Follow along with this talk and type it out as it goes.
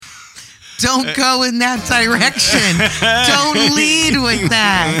Don't go in that direction. Don't lead with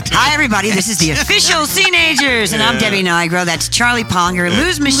that. Hi, everybody. This is the official Teenagers, and I'm Debbie Nigro. That's Charlie Ponger,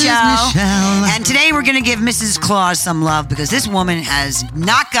 Luz Michelle. And today we're going to give Mrs. Claus some love because this woman has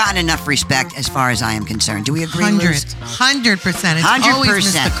not gotten enough respect as far as I am concerned. Do we agree, Luz? 100%. It's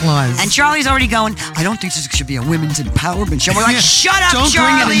always Mr. Claus. And Charlie's already going, I don't think this should be a women's empowerment show. We're like, shut up, Don't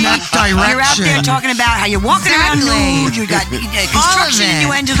Charlie. bring it in that direction. You're out there talking about how you're walking around nude. You got construction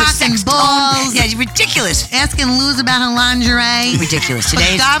innuendos with sex balls. Yeah, it's ridiculous. Asking Luz about her lingerie. Ridiculous. But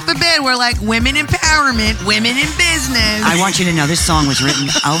God forbid, we're like women empowerment, women in business. I want you to know this song was written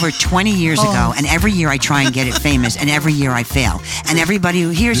over 20 years ago, and every year I try and get it famous, and every year I fail. And everybody who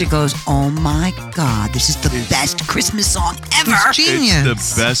hears it goes, oh my God, this is the best Christmas song ever. It's genius.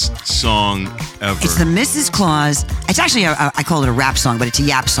 It's the best song ever. It's the Mrs. Claus. It's actually, I call it a rap song, but it's a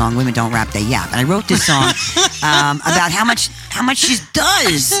yap song. Women don't rap, they yap. And I wrote this song about how much she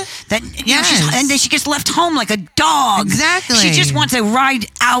does. That and then she gets left home like a dog. Exactly. She just wants to ride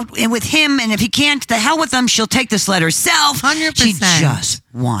out with him, and if he can't, the hell with him, she'll take the sled herself. 100%. She just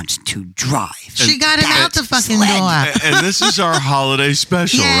wants to drive. She got him out the fucking door. And this is our holiday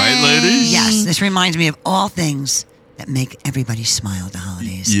special, right, ladies? Yes, this reminds me of all things that make everybody smile at the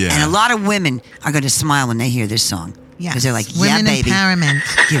holidays. Yeah. And a lot of women are going to smile when they hear this song. Yes. Because they're like, women yeah, baby. Empowerment.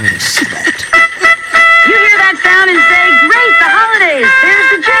 Give it a sled. You hear that sound and say, great, the holidays, there's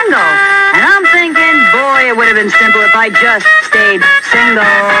the jingle. And I'm thinking, boy, it would have been simple if I just stayed single.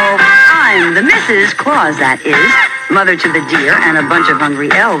 I'm the Mrs. Claus, that is, mother to the deer and a bunch of hungry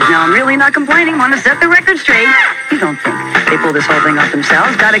elves. Now, I'm really not complaining, want to set the record straight. You don't think they pull this whole thing off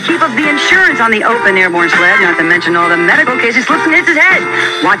themselves? Got to keep up the insurance on the open airborne sled, not to mention all the medical cases slips and hits his head.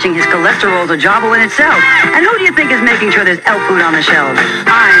 Watching his cholesterol's a job in itself. And who do you think is making sure there's elf food on the shelves?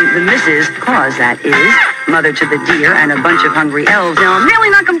 I'm the Mrs. Claus, that is, mother to the deer and a bunch of hungry elves. Now, I'm really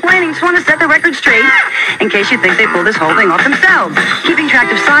not complaining, just want to set the record straight in case you think they pull this whole thing off themselves. Keeping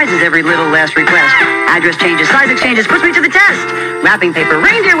track of sizes, every little last request. Address changes, size exchanges, puts me to the test. Wrapping paper,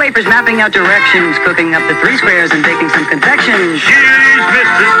 reindeer wafers, mapping out directions, cooking up the 3 squares and baking some confections. She's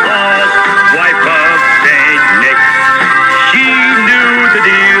Mrs. Claus, wife of Saint Nick. She knew the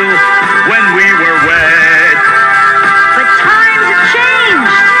deal when we were wed. But times have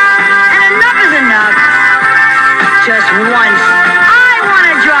changed, and enough is enough. Just once, I want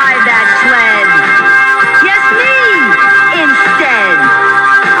to drive that sled. Yes, me, instead.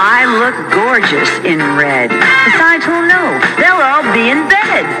 I look gorgeous in red. Besides, who'll know? They'll all be in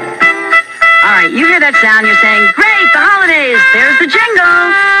bed. All right, you hear that sound, you're saying, great, the holidays, there's the jingle.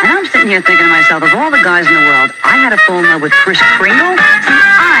 And I'm sitting here thinking to myself, of all the guys in the world, I had to fall in love with Kris Kringle. See,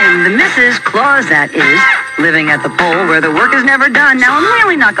 I'm the Mrs. Claus, that is, living at the pole where the work is never done. Now, I'm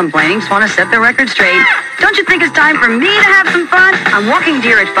really not complaining, just want to set the record straight. Don't you think it's time for me to have some fun? I'm walking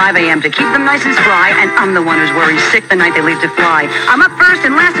deer at 5 a.m. to keep them nice and spry, and I'm the one who's worried sick the night they leave to fly. I'm up first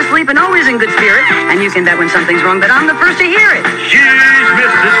and last asleep and always in good spirit, and you can bet when something's wrong that I'm the first to hear it. She's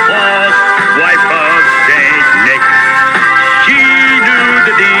Mrs. Claus, wife of Saint Nick. She knew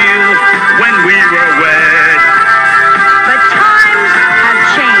the deal when we were wed. But times have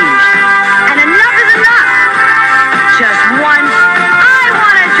changed, and enough is enough. Just once, I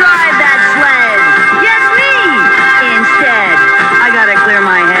want to drive that sled. Yes, me, instead. I gotta clear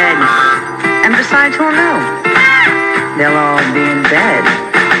my head. And besides, who'll know? They'll all be in bed.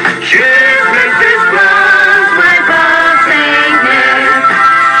 She's Mrs. Claus, wife of Saint Nick.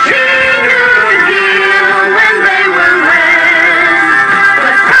 She knew the deal when they were wed.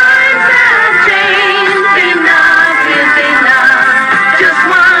 But times have changed, enough is enough. Just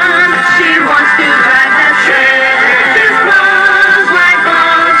once, she wants to drive that sled. Mrs. Claus, wife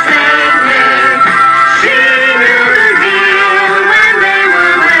of Saint Nick. She knew the deal when they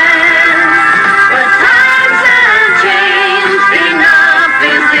were wed. But times have changed, enough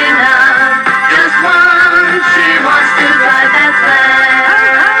is enough. Just once, she wants to drive that sled.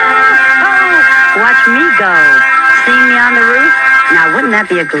 Watch me go. See me on the roof? Now, wouldn't that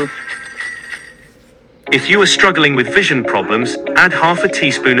be a goof? If you are struggling with vision problems, add half a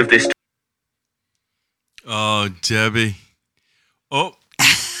teaspoon of this. Oh, Debbie. Oh.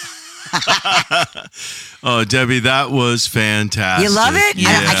 Oh, Debbie, that was fantastic. You love it? Yeah.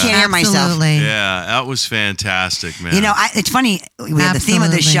 I can't hear myself. Absolutely. Yeah, that was fantastic, man. You know, it's funny. The theme of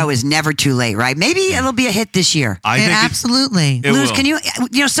this show is never too late, right? Maybe it'll be a hit this year. I think Absolutely. it Luz, will. can you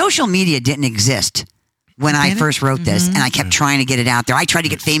know, social media didn't exist when I first wrote this, and I kept trying to get it out there. I tried to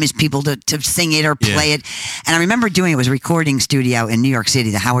get famous people to sing it or play it. And I remember doing it was a recording studio in New York City,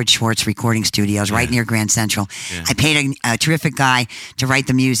 the Howard Schwartz Recording Studios, right near Grand Central. Yeah. I paid a terrific guy to write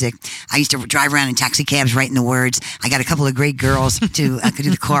the music. I used to drive around in taxi cabs writing the words. I got a couple of great girls to do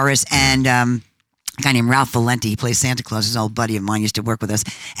the chorus, and a guy named Ralph Valenti, he plays Santa Claus, his old buddy of mine, used to work with us.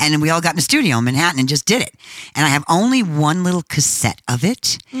 And we all got in the studio in Manhattan and just did it. And I have only one little cassette of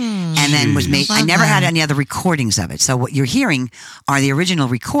it. And then was made, I never had any other recordings of it. So what you're hearing are the original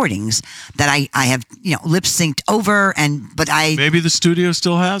recordings that I have, lip synced over, but Maybe the studio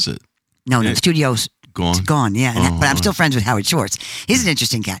still has it. No, the studio's gone. It's gone, yeah. But I'm still friends with Howard Schwartz. He's an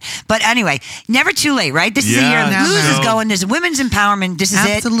interesting cat. But anyway, never too late, right? This is the year Luz is going. There's women's empowerment. This is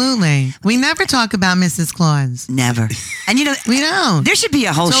Absolutely. We never talk about Mrs. Claus. Never. And we don't. There should be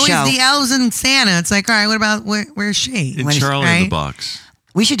a whole it's show. Always the elves and Santa. It's like, all right, what about where's she? In Charlie in the Box.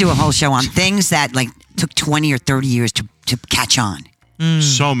 We should do a whole show on things that took 20 or 30 years to catch on.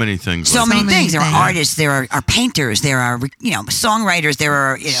 So many things. So many things. There are artists. There are painters. There are songwriters. There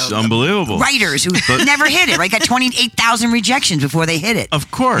are it's unbelievable writers who never hit it. Right, got 28,000 rejections before they hit it.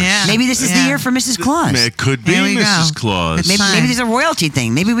 Of course. Yeah. Maybe this is the year for Mrs. Claus. It could be Mrs. Claus. Maybe there's a royalty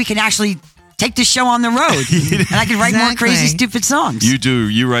thing. Maybe we can actually take this show on the road, and I can write more crazy, stupid songs. You do.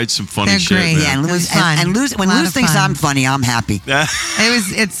 You write some funny They're shit. Great. Man. Yeah, and when Luz thinks I'm funny, I'm happy.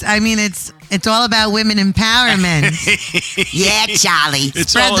 It's all about women empowerment. Yeah, Charlie.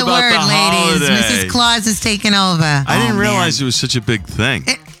 It's Spread all the about word, the ladies. holiday. Mrs. Claus is taking over. I didn't realize it was such a big thing.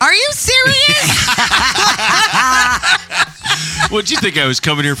 Are you serious? What'd you think I was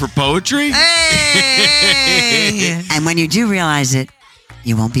coming here for poetry? Hey! And when you do realize it,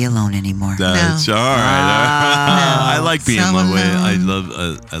 you won't be alone anymore. That's all right. I like being my way. I love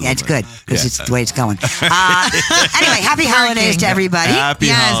it's good because it's the way it's going. Anyway, happy holidays to everybody. Happy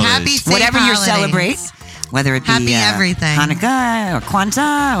holidays. Happy safe Whatever you holidays. celebrate, whether it be Happy everything. Hanukkah or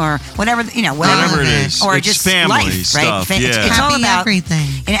Kwanzaa or whatever, Whatever it is. or It's just family life, stuff. right? Yeah. It's all Happy about everything.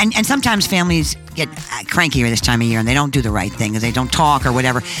 And sometimes families get crankier this time of year and they don't do the right thing, or they don't talk or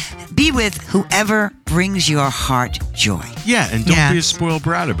whatever. Be with whoever brings your heart joy. Yeah, and don't be a spoiled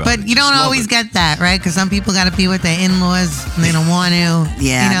brat about it. But you don't always get that, right? Because some people got to be with their in-laws and they don't want to.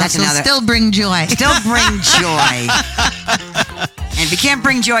 Yeah, that's so still bring joy. Still bring joy. And if you can't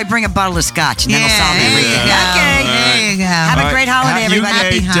bring joy, bring a bottle of scotch, and then we'll solve everything. Okay. There you go. Have a great holiday,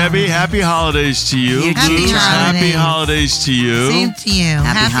 everybody. Debbie, happy holidays to you. Happy holidays to you. Same to you.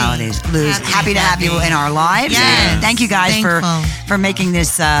 Happy holidays, Luz. Happy to have you in our lives. Yes. And thank you guys for making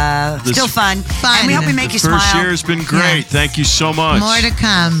this still fun. And we hope we make you smile. First year has been great. Yes. Thank you so much. More to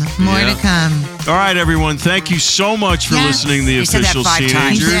come. More to come. All right, everyone. Thank you so much for listening to the You said that official 5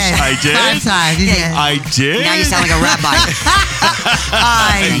 times. teenagers. I did. 5 times. You did. I did. Now you sound like a rabbi.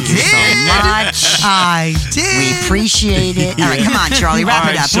 Thank you so much. I did. We appreciate it. All right, come on, Charlie. Wrap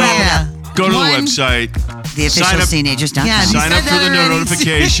it up. So Wrap it up. go to the website. The official teenagers.com. Yeah, Sign up for the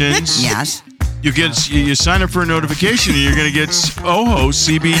notifications. Yes. You sign up for a notification and you're going to get OHO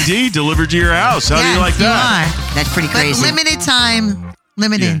CBD delivered to your house. How do you like that? That's pretty But crazy. limited time.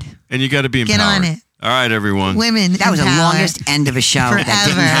 Limited. Yeah. And you got to be empowered. Get on it. All right, everyone. Women. That was the empowered. longest end of a show that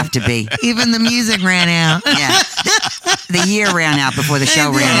didn't Forever. have to be. Even the music ran out. Yeah. The year ran out before the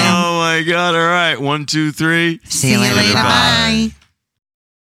show ran out. Oh, my God. All right. 1, 2, 3. See you later. Bye.